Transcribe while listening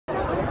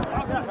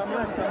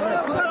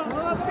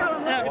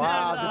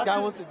Wow, this guy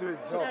wants to do his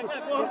job.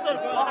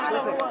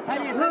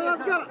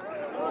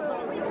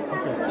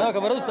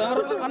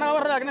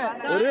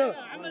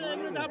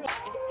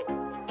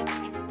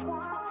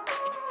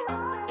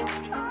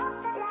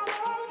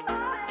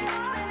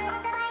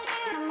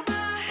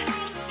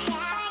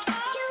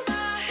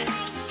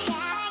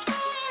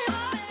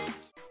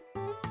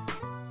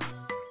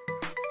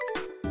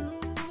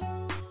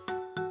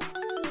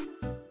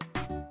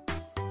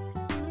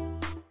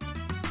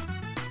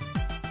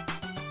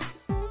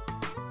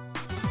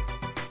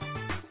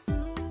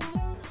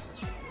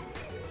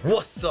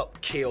 What's up,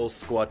 KO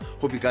squad?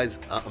 Hope you guys,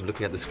 I'm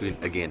looking at the screen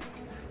again.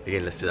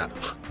 Let's do that.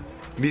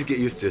 You need to get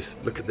used to this.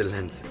 Look at the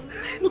lens.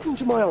 Look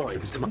into my eyes.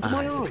 Look into my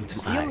eyes. Look into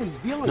my eyes.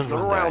 Look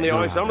around the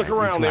eyes. Don't look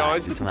around the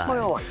eyes. Look into my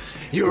eyes.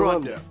 You're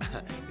under.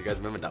 You guys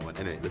remember that one?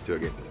 Anyway, let's do it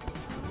again.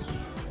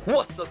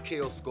 What's up,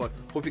 KO squad?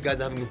 Hope you guys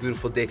are having a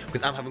beautiful day,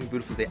 because I'm having a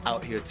beautiful day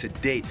out here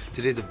today.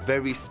 Today's a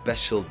very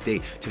special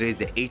day. Today is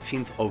the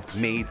 18th of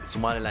May,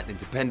 Somaliland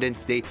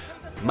Independence Day.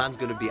 Man's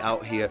gonna be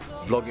out here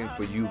vlogging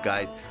for you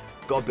guys.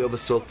 Got a bit of a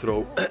sore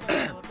throat,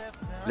 a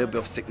little bit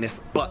of sickness,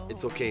 but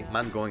it's okay.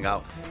 Man's going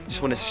out.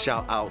 Just want to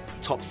shout out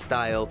Top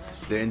Style.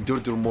 They're in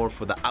Durdurmore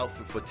for the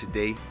outfit for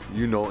today.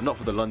 You know, not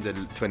for the London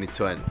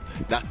 2020.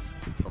 It's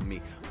from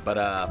me. But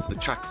the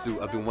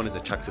tracksuit, I've been wanting the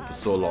tracksuit for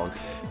so long.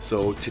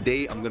 So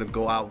today I'm gonna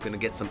go out, gonna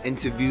get some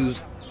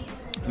interviews.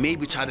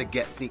 Maybe try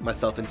to sneak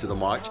myself into the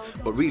march.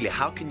 But really,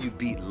 how can you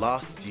beat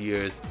last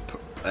year's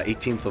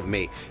 18th of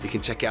May? You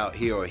can check it out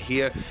here or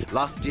here.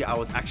 Last year I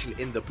was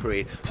actually in the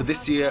parade. So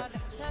this year,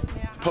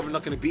 probably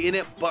not going to be in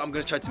it, but I'm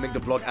going to try to make the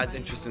vlog as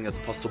interesting as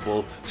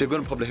possible. So you're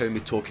going to probably hear me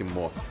talking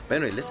more. But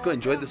anyway, let's go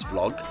enjoy this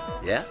vlog,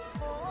 yeah?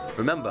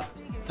 Remember,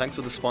 thanks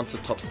for the sponsor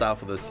Top Style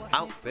for this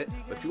outfit.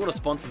 But if you want to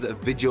sponsor the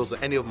videos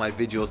or any of my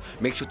videos,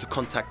 make sure to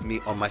contact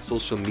me on my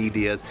social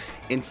medias,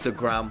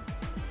 Instagram,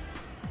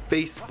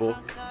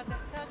 Facebook,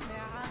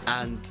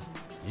 and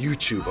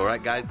YouTube,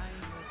 alright guys?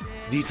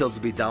 Details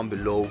will be down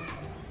below.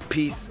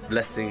 Peace,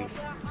 blessings,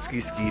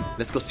 ski.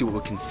 Let's go see what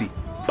we can see.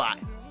 Bye.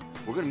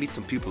 We're gonna meet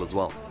some people as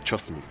well.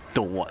 Trust me,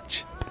 don't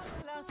watch.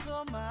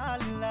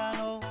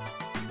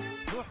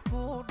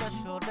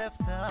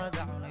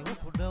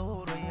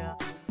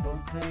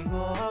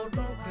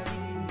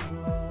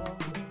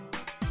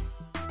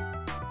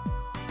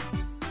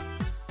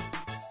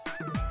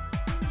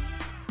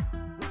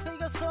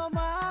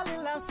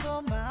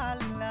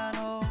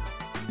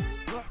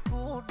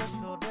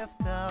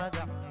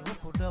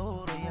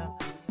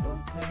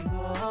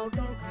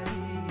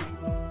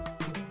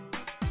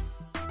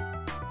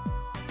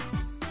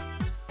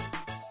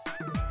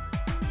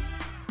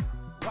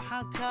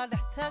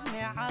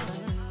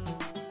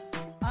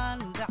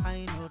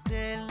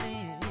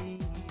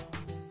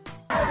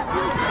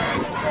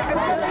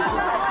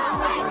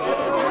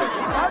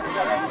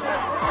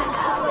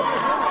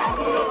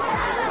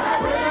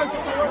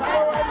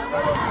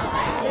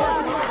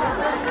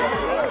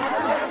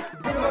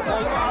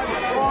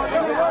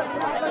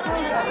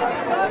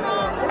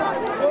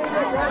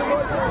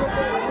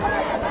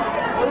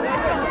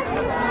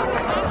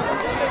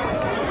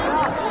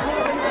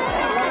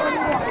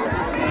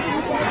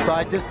 So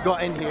I just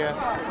got in here.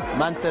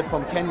 Man said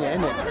from Kenya,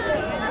 innit?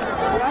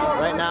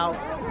 Right now,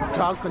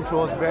 crowd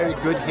control is very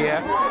good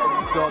here.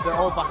 So they're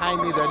all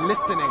behind me, they're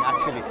listening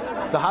actually.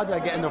 So how do I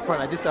get in the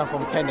front? I just said I'm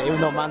from Kenya, even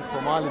though man's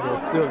Somali though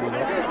still, you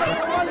know.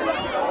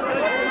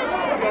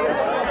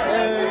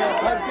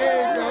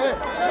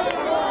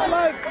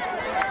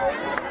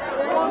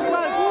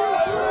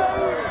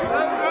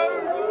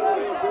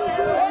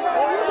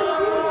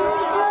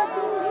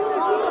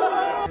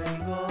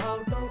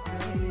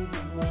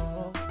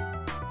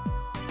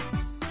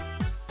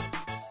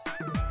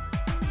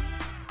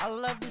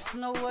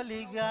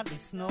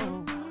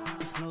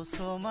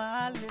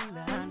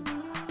 Somaliland.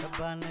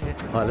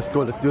 Alright, let's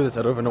go, let's do this.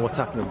 I don't even know what's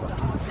happening, but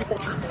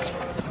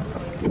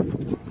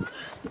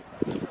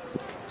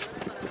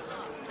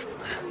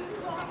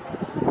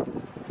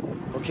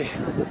okay,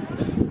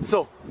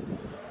 so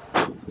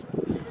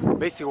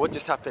basically what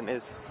just happened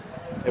is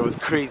it was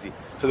crazy.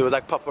 So there was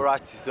like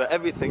paparazzi, so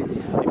everything,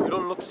 if you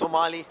don't look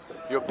Somali,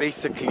 you're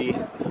basically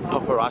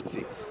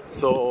paparazzi.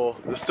 So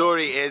the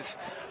story is,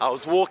 I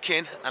was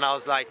walking and I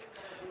was like,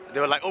 they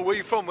were like, oh, where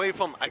you from, where you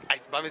from?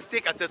 By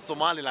mistake I said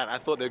Somaliland. I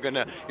thought they were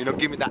gonna, you know,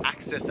 give me the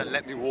access and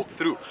let me walk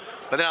through.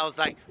 But then I was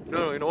like,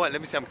 no, you know what,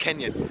 let me say I'm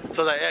Kenyan.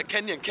 So I was like, yeah,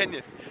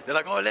 Kenyan. They're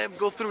like, oh, let him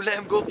go through, let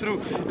him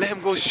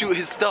go shoot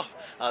his stuff.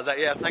 I was like,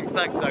 yeah, thanks.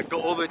 So I got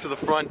all the way to the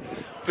front.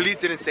 Police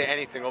didn't say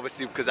anything,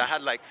 obviously, because I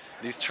had like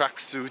these track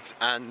suits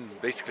and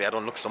basically I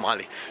don't look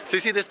Somali. So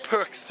you see, there's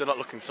perks to not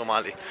looking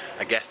Somali,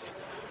 I guess.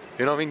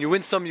 You know what I mean? You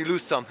win some, you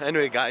lose some.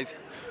 Anyway, guys,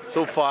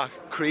 so far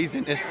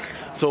craziness,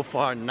 so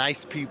far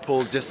nice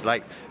people just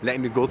like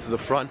letting me go to the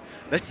front.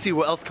 Let's see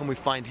what else can we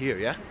find here,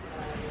 yeah?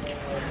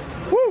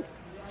 Woo!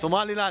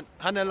 Somaliland,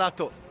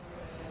 Hanelato.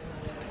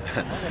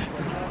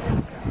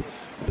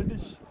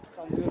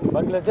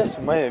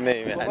 Bangladesh, my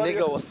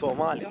nigga was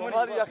Somali.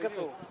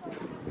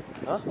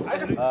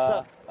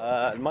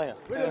 المايه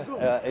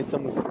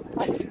يسموس الله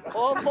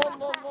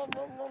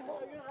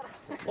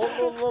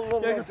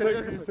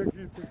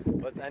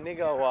but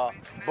aniga wa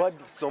bud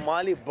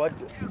Somali bud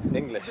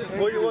English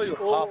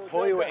half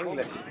hoyo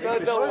English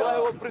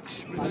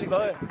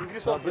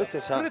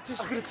British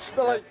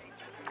طلعت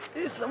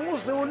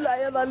يسموس ولا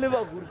يا ذا اللي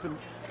بقولتن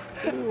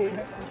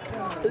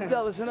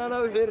انت شنو انا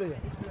وحيريه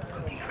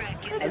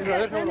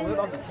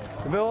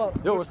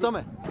يو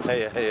سمع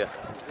هي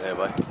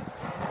باي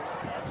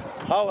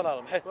ها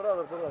ولا محي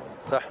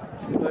صح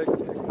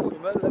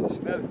سوماليلاند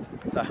شمال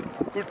صح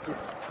كود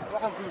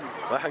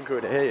waxaan ku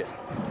هي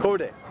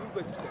كودة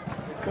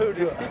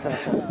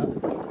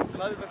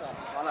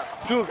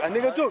توك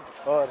aniga توك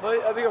هاي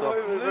adiga هاي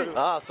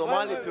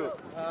Somali توك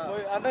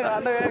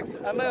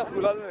انا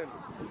kulaalmeen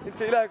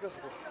inta ilaahay ka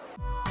soo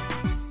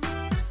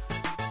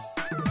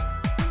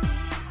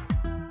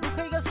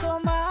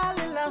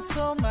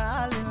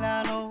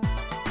Somaliland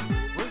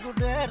ugu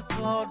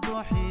dheerto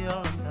dhuuxiyo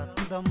ka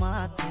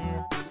dhamaatay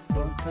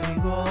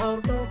dhulkaygo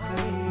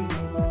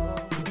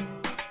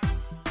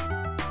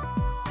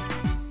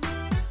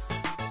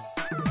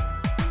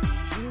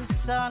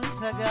insan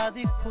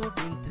ragaadi ku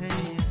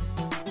dhintay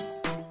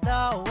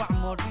daawac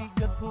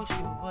modhiga ku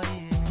shubay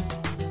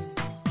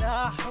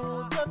daaxuu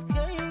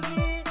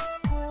dadkaygii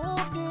ku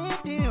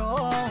dhiidhiyo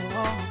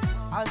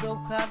cadow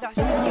ka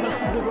dhaxshay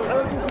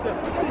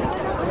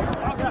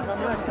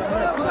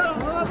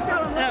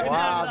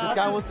Wow, this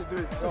guy wants to do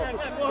it.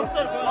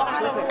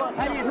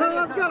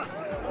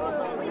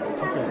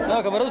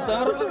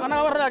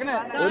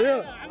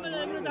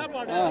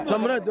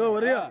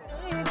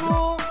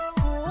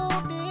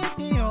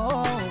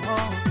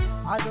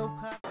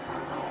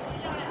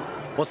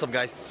 What's up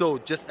guys? So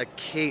just a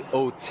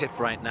KO tip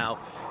right now.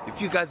 If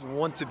you guys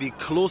want to be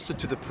closer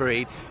to the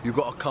parade, you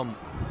gotta come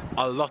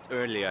a lot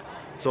earlier.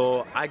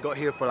 So I got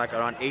here for like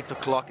around 8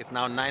 o'clock. It's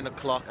now 9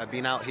 o'clock. I've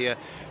been out here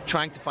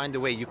trying to find a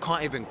way. You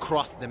can't even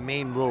cross the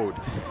main road.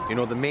 You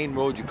know, the main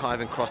road, you can't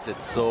even cross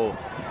it. So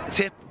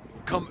tip,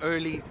 come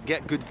early,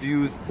 get good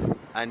views.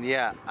 And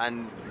yeah,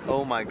 and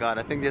oh my God,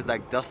 I think there's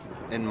like dust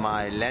in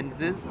my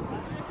lenses.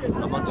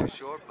 I'm not too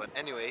sure, but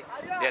anyway,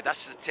 yeah,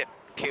 that's just a tip.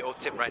 KO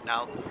tip right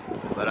now.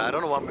 But I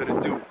don't know what I'm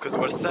gonna do because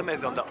Warsame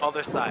is on the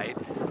other side.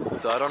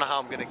 So I don't know how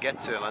I'm gonna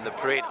get to him on the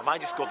parade. I might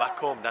just go back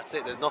home, that's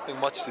it. There's nothing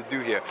much to do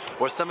here.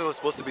 Warsame was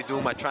supposed to be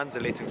doing my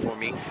translating for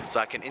me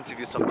so I can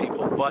interview some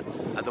people, but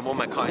at the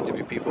moment I can't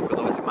interview people because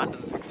obviously man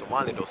doesn't speak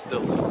Somali though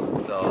still.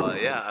 So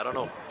yeah, I don't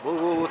know.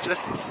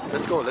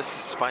 Let's go. Let's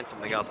just find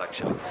something else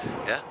actually.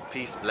 Yeah,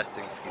 peace,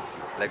 blessings,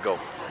 let go.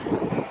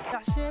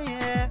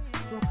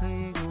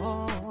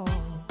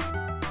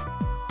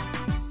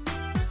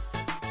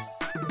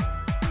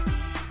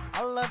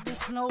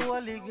 Snow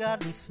waliga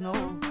snow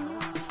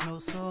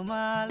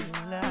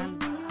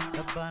Somaliland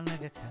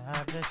dabanaga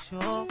kaada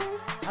show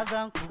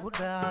adan kugu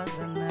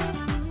dhaadana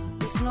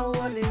snow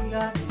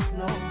waliga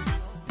snow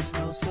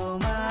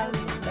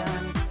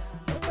Somaliland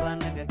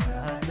dabanaga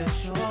kaada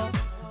show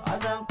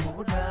adan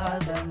kugu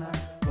dhaadana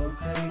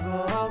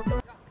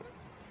dhulkaygo.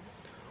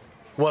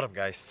 What up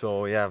guys?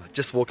 So yeah,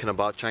 just walking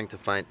about trying to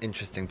find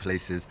interesting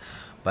places,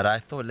 but I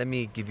thought let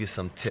me give you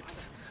some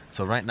tips.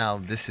 So right now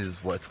this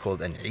is what's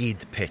called an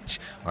Eid pitch.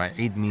 Alright,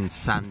 Eid means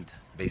sand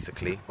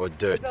basically, or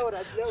dirt.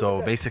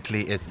 So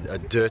basically it's a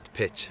dirt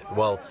pitch,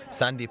 well,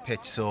 sandy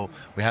pitch. So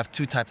we have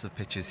two types of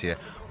pitches here.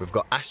 We've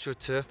got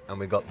AstroTurf and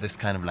we got this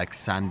kind of like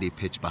sandy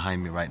pitch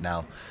behind me right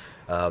now.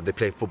 They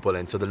play football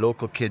and so the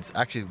local kids,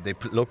 actually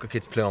local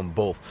kids play on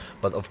both,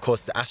 but of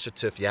course the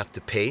AstroTurf you have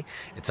to pay.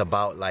 It's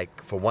about like,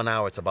 for 1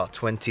 hour it's about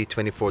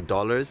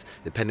 $24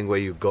 depending where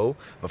you go,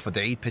 but for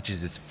the Eid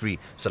pitches it's free.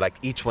 So like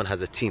each one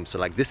has a team. So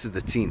like this is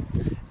the team,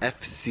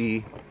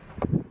 FC,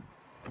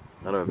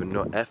 I don't even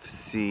know,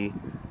 FC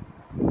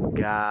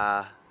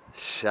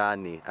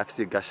Gashani.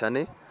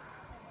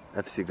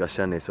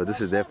 So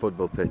this is their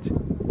football pitch.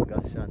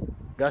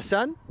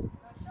 Gashan.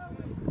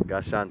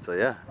 So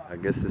yeah, I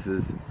guess this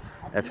is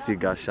FC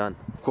Gashan.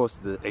 Of course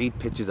the Eid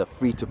pitches are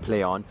free to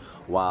play on,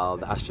 while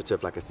the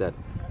AstroTurf, like I said,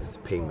 is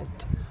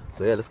payment.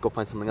 So yeah, let's go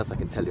find something else I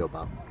can tell you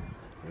about.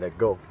 Let's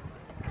go.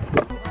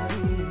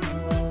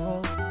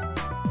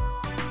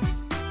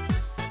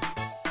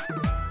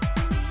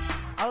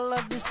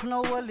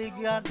 Snow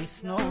waliga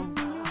snow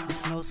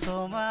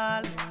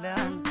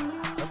Somaliland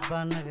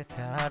dabanaga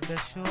kaada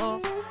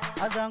show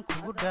adan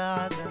kugu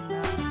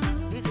dhaadana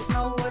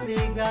snow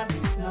waliga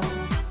snow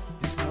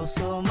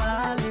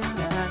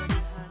Somaliland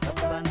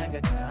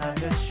dabanaga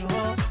kaada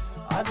show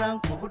adan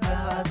kugu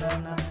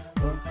dhaadana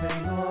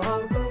dhulkaygo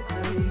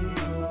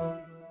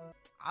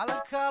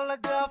calanka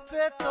laga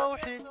fee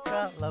tawxiidka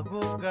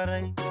lagu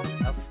garay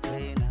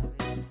naftayna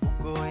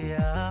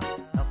goya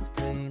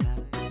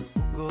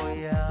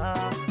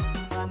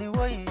ani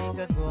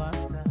wayga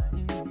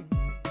go'antahay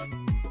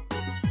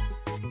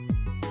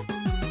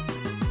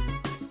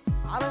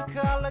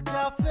calanka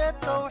laga fee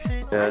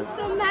tawxiidka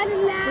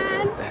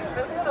Somaliland.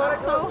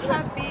 So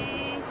happy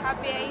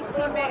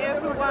 18th May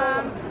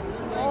everyone,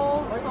 all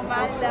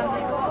Somaliland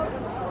people.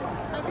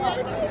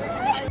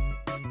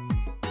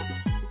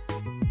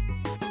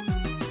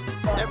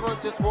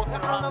 Everyone's just walking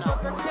around now.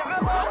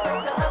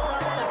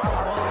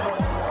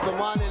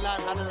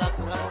 Somaliland,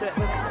 that's it.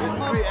 It's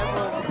free,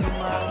 everyone's.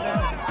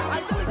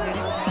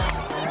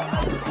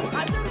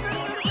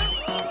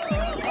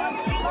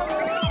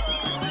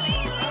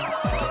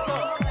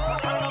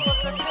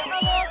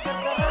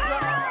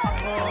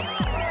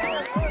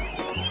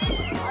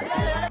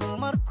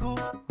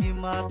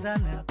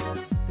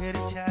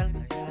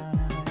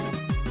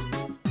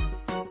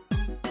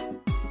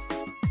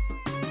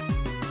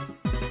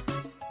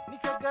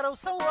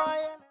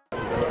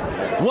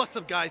 What's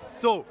up, guys?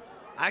 So,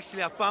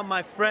 actually I found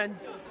my friends.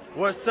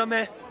 Where's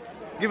Sameh?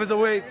 Give us a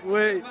wave.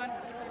 Wave.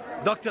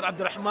 Dr.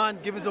 Abdurrahman,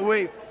 give us a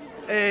wave.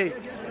 Hey.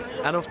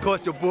 And of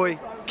course your boy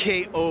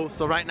KO.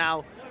 So right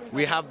now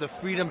we have the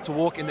freedom to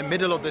walk in the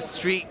middle of the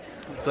street.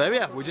 So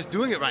yeah, we're just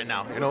doing it right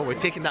now. You know, we're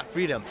taking that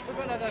freedom.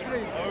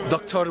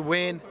 Dr.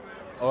 Wayne,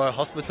 or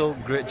hospital,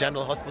 Great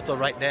General Hospital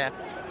right there.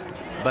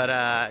 But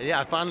yeah,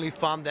 I finally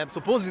found them.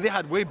 Supposedly they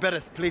had way better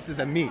places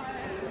than me,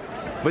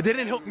 but they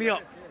didn't help me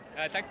up.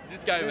 Thanks to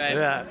this guy, man.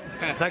 Yeah,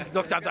 thanks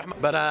Dr. Abdurrahman.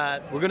 But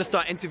we're gonna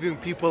start interviewing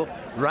people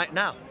right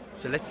now.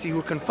 So let's see who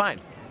we can find.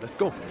 Let's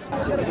go.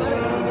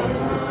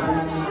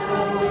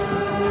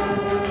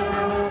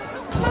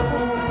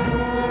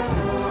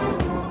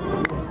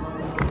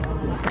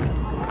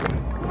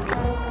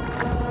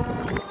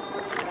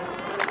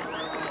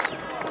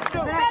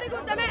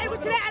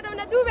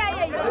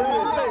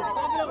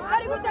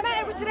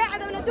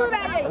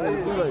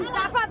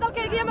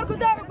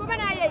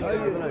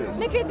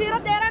 ninkii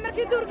diirada dheeraa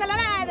markii duurka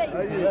lala aaday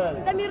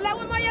damiir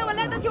laawo mooyaan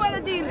walaa dadkii wada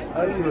diir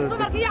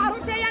dumarkii iyo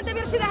carruurtii ayaan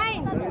damiir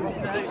shidahayn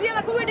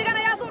dugsiyada kuwii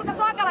dhiganayaa duurka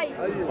soo galay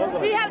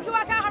diihaalkii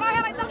waa kaa hadhoo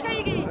helay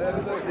dalkaygii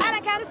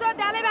calankaanu soo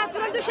daalay baa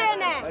sulan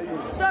dusheenna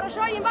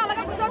doorashooyin baa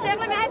laga furtoo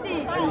deeqla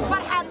mahadii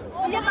farxad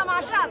iyo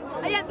damaashaad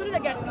ayaa dunida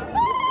gaadhsiiyey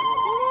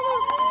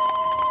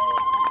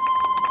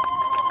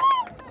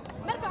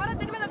marka hore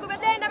degmada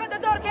gubadlee nabadda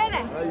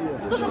doorkeeda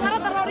dusha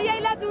sanada rooriya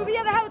ilaa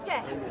duubiyada hawdka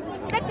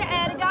degta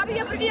ceer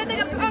gaabiyo bixiyo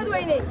dhagarka xood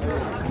weyne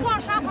soo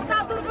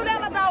shaafartaa durku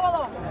leela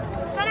daawado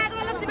sanaad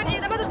wala siman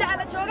ciidamadu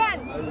dacala joogaan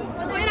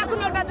dadweynaha ku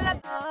nool baadada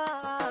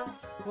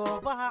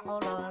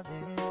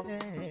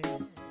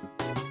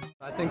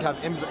I think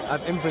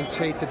I've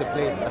infiltrated the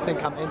place. I think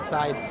I'm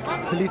inside.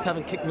 Police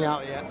haven't kicked me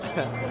out yet.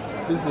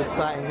 This is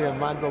exciting here.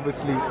 Man's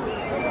obviously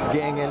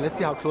getting in. Let's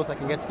see how close I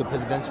can get to the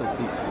presidential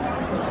seat.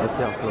 Let's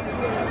see how close.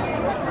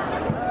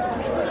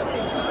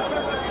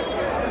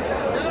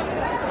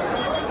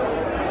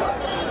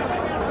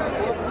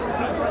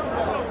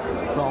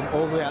 So I'm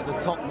all the way at the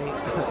top, mate.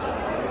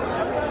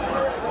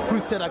 Who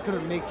said I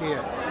couldn't make it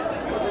here?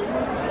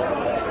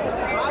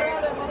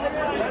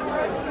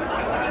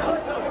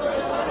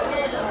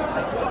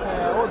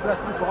 All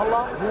blessed be to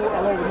Allah who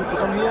allowed me to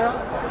come here.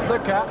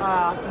 Second,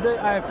 today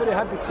I am very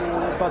happy to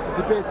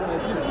participate in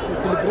this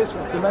celebration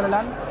of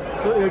Somaliland.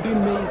 So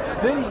 18 May is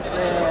very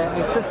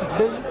expensive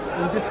day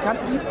in this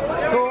country.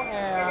 So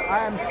I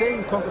am saying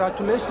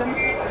congratulations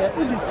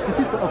every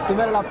citizen of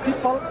Somaliland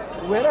people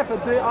wherever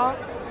they are.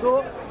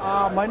 So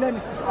my name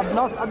is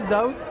Abdullah Abdi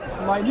Daoud.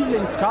 My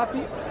nickname is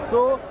Kafi.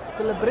 So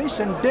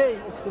celebration day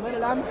of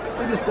Somaliland.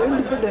 It is the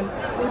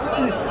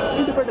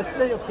Independence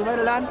Day of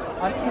Somaliland,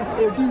 and it is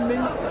 18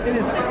 May. It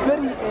is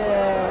very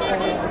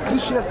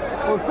precious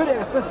or very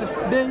expensive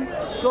day.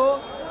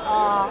 So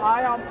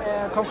I am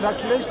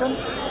congratulating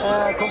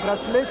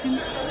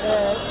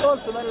all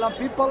Somaliland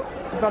people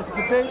to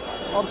participate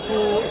or to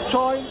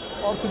join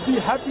or to be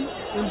happy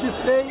in this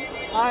day.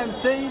 I am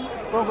saying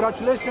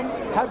congratulations,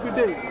 happy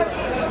day.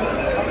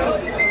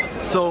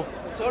 So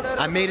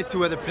I made it to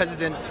where the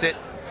president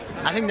sits.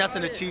 I think that's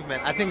an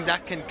achievement. I think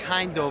that can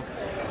kind of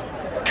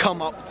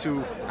come up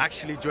to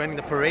actually joining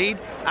the parade.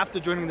 After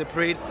joining the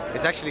parade,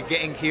 it's actually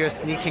getting here,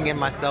 sneaking in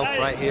myself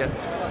right here.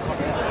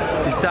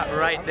 He sat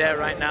right there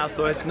right now,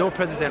 so it's no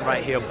president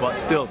right here, but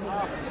still,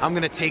 I'm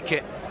gonna take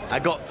it. I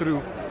got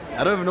through.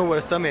 I don't even know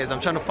where Sameh is.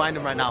 I'm trying to find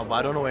him right now, but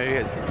I don't know where he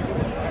is.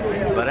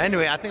 But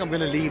anyway, I think I'm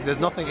gonna leave. There's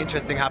nothing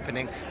interesting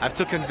happening. I've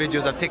taken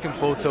videos, I've taken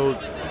photos.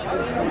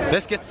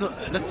 Let's just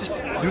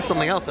do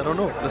something else. I don't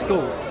know. Let's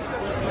go.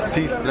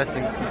 Peace,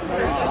 blessings.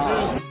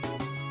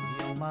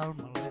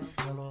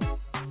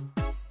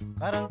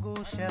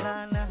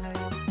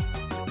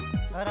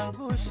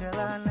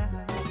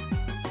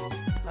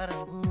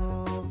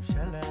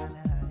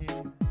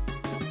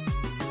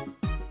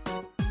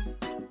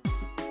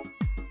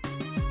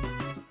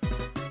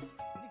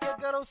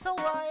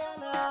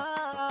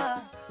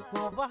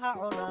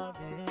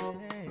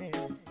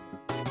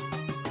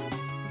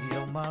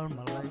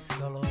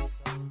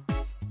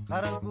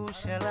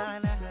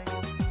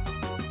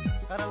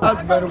 aad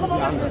baan ugu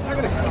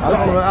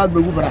aad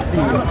ugu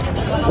baraxtay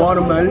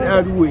waana maalin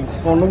aad u weyn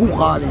oo nagu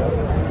qaaliyo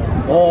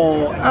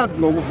oo aad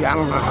noogu fiican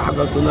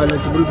xagga Soomaaliya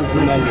jibrida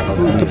Soomaaliya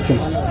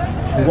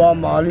waa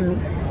maalin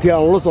tii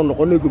aan la soo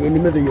noqonay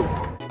gobonimada iyo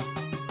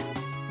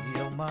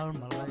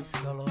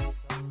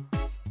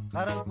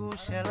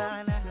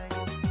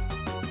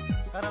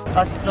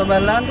As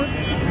Somaliland,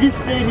 this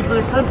day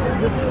represents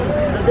the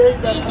day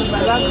that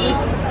Somaliland is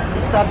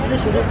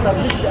established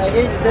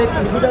again, date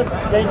in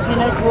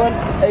 1991,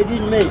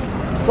 18 May.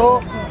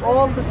 So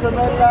all the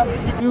Somaliland,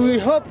 we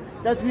hope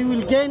that we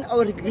will gain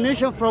our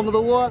recognition from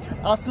the world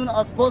as soon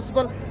as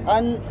possible,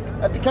 and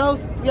because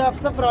we have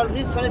several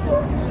reasons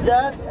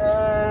that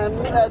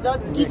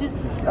gives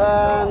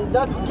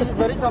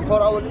the reason for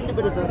our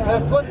independence.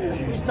 First one,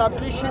 we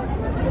established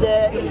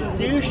the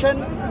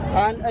institution,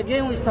 and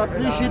again we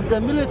established the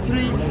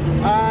military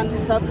and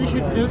established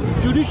the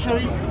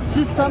judiciary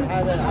system,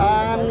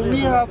 and we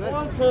have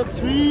also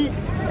three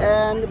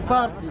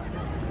parties,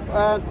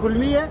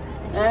 Kulmiya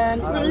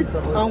and Uid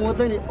and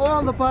Wadani.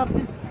 All the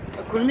parties,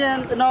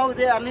 Kulmiya, now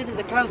they are leading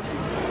the country,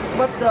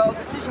 but the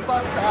opposition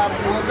parties are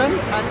Wadani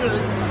and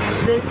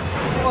Uid.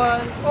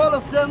 All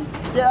of them,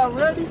 they are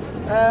ready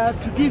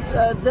to give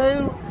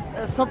their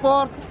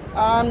support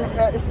and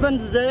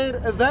spend their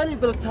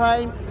valuable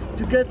time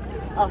to get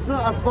as soon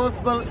as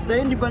possible the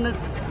independence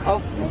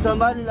of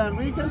Somaliland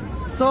region.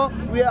 So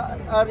we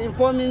are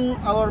informing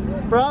our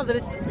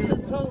brothers in the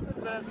southern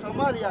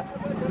Somalia,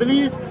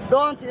 please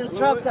don't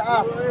interrupt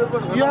us.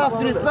 You have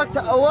to respect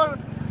our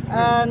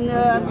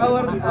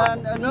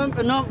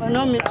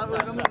nominee.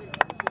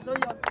 So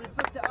you have to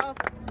respect us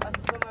as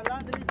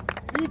Somalilanders.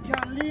 We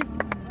can live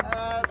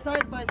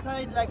side by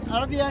side like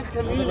Arabian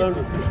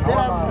communities. There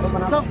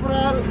are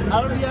several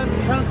Arabian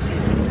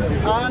countries,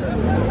 and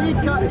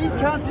each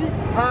country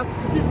has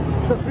its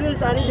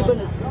sovereignty and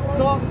independence.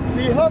 So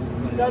we hope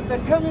that the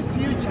coming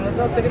future,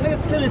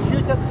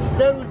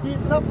 there will be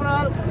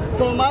several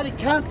Somali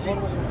countries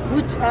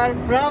which are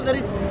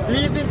brothers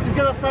living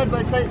together side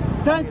by side.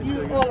 Thank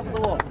you all of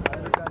the world.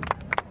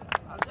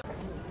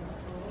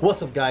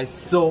 What's up, guys?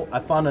 So I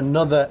found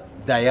another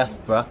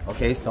diaspora.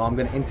 Okay, so I'm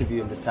gonna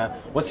interview him this time.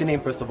 What's your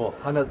name, first of all?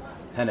 Hanad.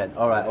 Hanad.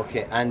 All right.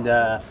 Okay. And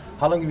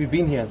how long have you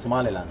been here in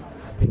Somaliland?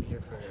 I've been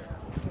here for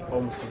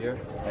almost a year.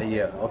 A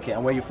year. Okay.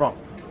 And where are you from?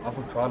 I'm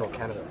from Toronto,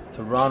 Canada.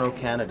 Toronto,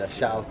 Canada.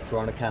 Shout out to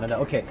Toronto, Canada.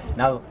 Okay.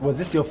 Now, was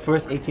this your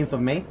first 18th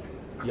of May?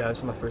 Yeah,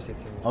 this was my first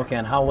 18th. Okay.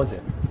 And how was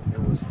it? It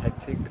was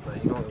hectic,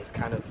 but you know, it was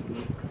kind of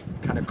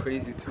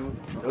crazy too.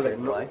 It was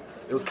like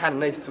it was kind of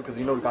nice too, because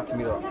you know we got to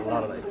meet a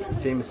lot of like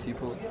famous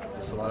people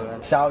in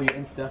Somaliland. Shout out your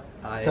Insta.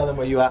 Tell them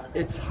where you at.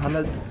 It's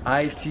Hanad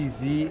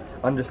ITZ_HANAD.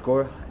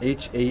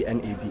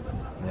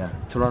 Yeah.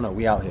 Toronto,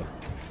 we out here.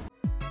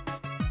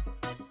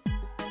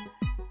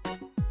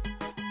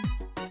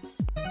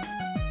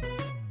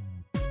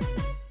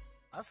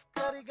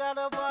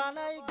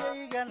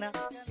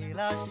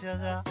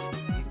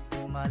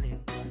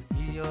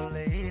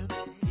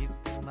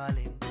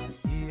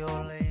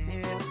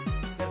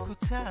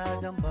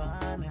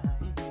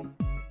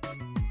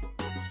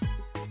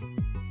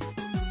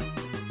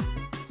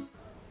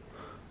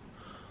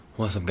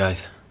 What's up,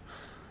 guys?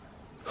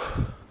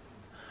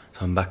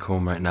 So I'm back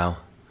home right now.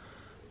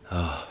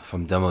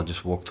 From demo,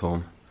 just walked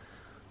home.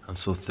 I'm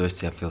so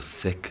thirsty, I feel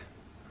sick.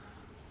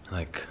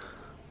 Like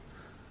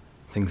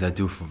things I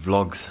do for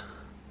vlogs.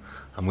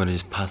 I'm gonna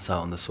just pass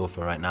out on the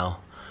sofa right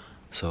now.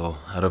 So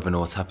I don't even know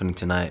what's happening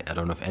tonight. I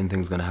don't know if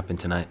anything's gonna happen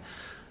tonight.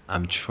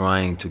 I'm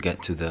trying to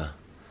get to the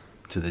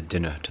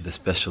dinner, to the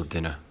special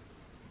dinner.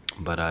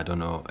 But I don't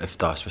know,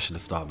 special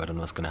iftar, but I don't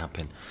know what's gonna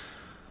happen.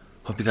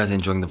 Hope you guys are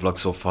enjoying the vlog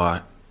so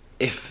far.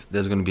 If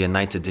there's going to be a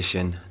night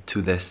edition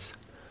to this,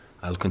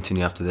 I'll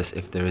continue after this.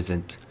 If there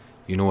isn't,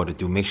 you know what to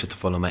do. Make sure to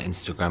follow my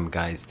Instagram,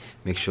 guys.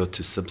 Make sure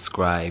to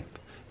subscribe.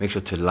 Make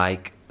sure to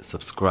like,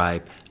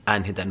 subscribe,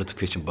 and hit that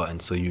notification button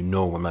so you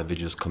know when my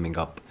video is coming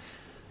up.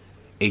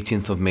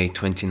 18th of May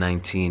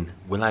 2019.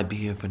 Will I be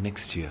here for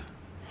next year?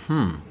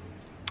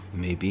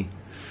 Maybe.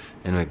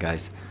 Anyway,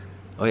 guys.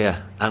 Oh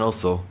yeah, and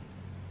also,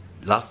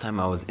 last time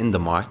I was in the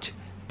march.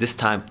 This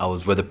time I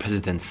was where the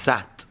president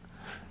sat.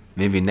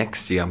 Maybe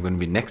next year I'm going to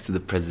be next to the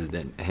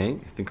president. Hey,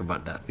 think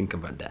about that. Think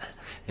about that.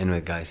 Anyway,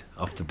 guys,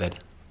 off to bed.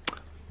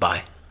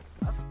 Bye.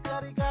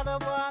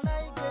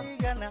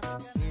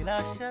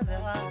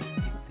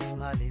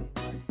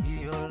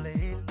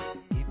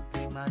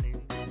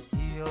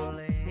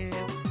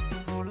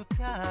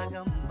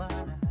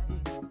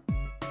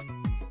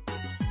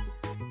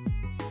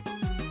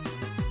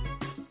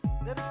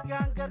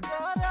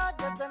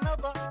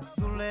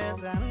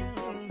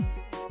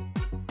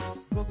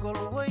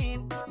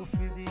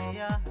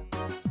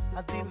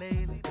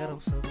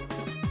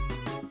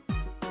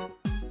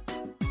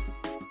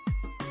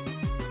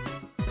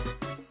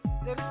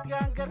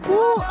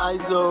 Ooh,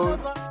 ISO.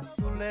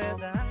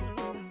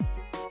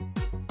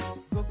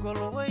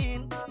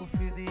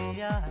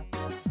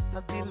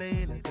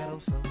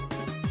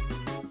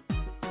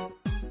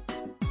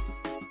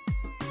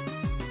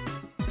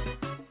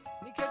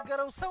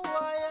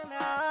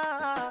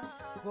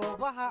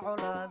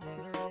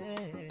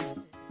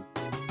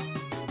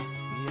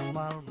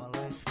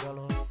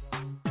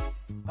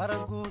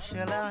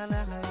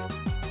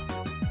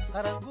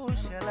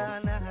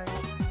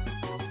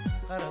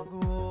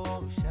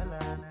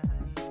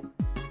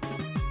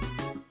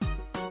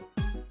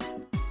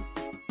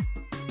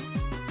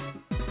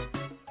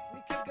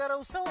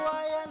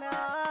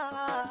 Sawayana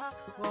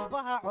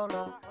goobaha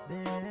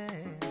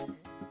colaadee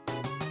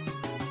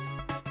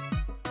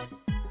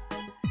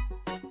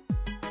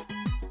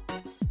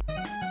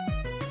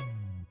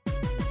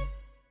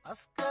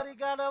askari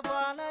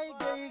gadhabaanay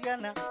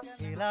gaygana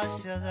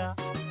ilaashada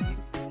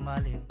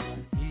ibtimalin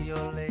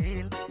iyo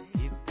leyl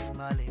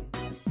ibtimalin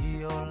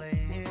iyo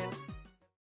leyl